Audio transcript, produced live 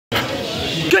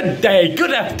Good day,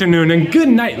 good afternoon, and good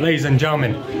night, ladies and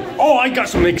gentlemen. Oh, I got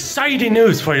some exciting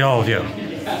news for all of you.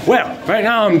 Well, right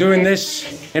now I'm doing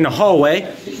this in the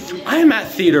hallway. I'm at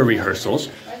theater rehearsals,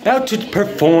 about to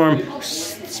perform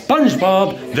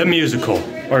SpongeBob the Musical.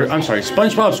 Or, I'm sorry,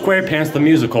 SpongeBob SquarePants the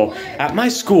Musical at my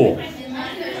school.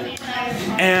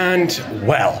 And,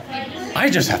 well, I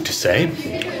just have to say,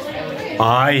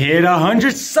 I hit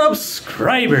 100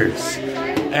 subscribers.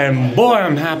 And boy,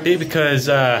 I'm happy because,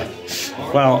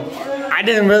 well, I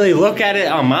didn't really look at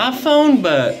it on my phone,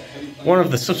 but one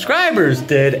of the subscribers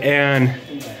did, and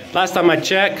last time I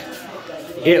checked,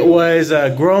 it was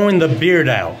growing the beard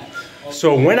out.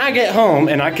 So when I get home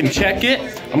and I can check it,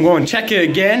 I'm going to check it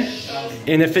again,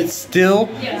 and if it's still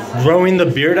growing the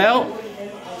beard out,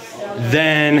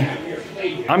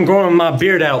 then I'm growing my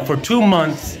beard out for 2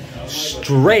 months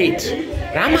straight,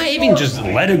 and I might even just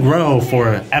let it grow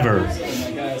forever.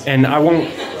 And I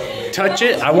won't touch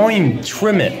it, I won't even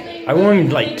trim it. I won't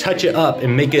even like touch it up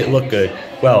and make it look good.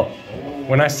 Well,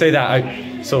 when I say that,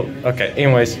 okay,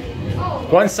 anyways.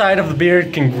 One side of the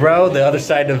beard can grow, the other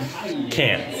side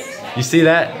can't. You see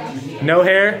that? No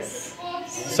hair,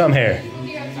 some hair.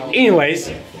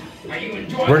 Anyways,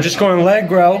 we're just going to let it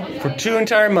grow for 2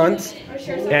 entire months.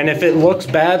 And if it looks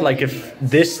bad, like if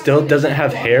this still doesn't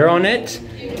have hair on it,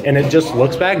 and it just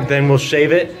looks bad, then we'll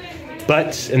shave it.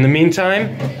 But in the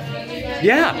meantime,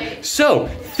 yeah. So,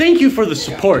 thank you for the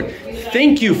support.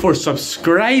 Thank you for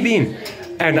subscribing.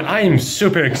 And I am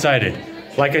super excited.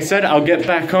 Like I said, I'll get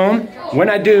back home. When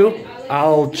I do,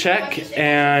 I'll check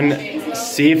and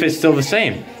see if it's still the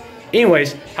same.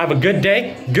 Anyways, have a good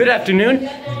day, good afternoon,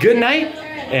 good night,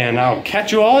 and I'll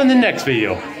catch you all in the next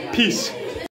video. Peace.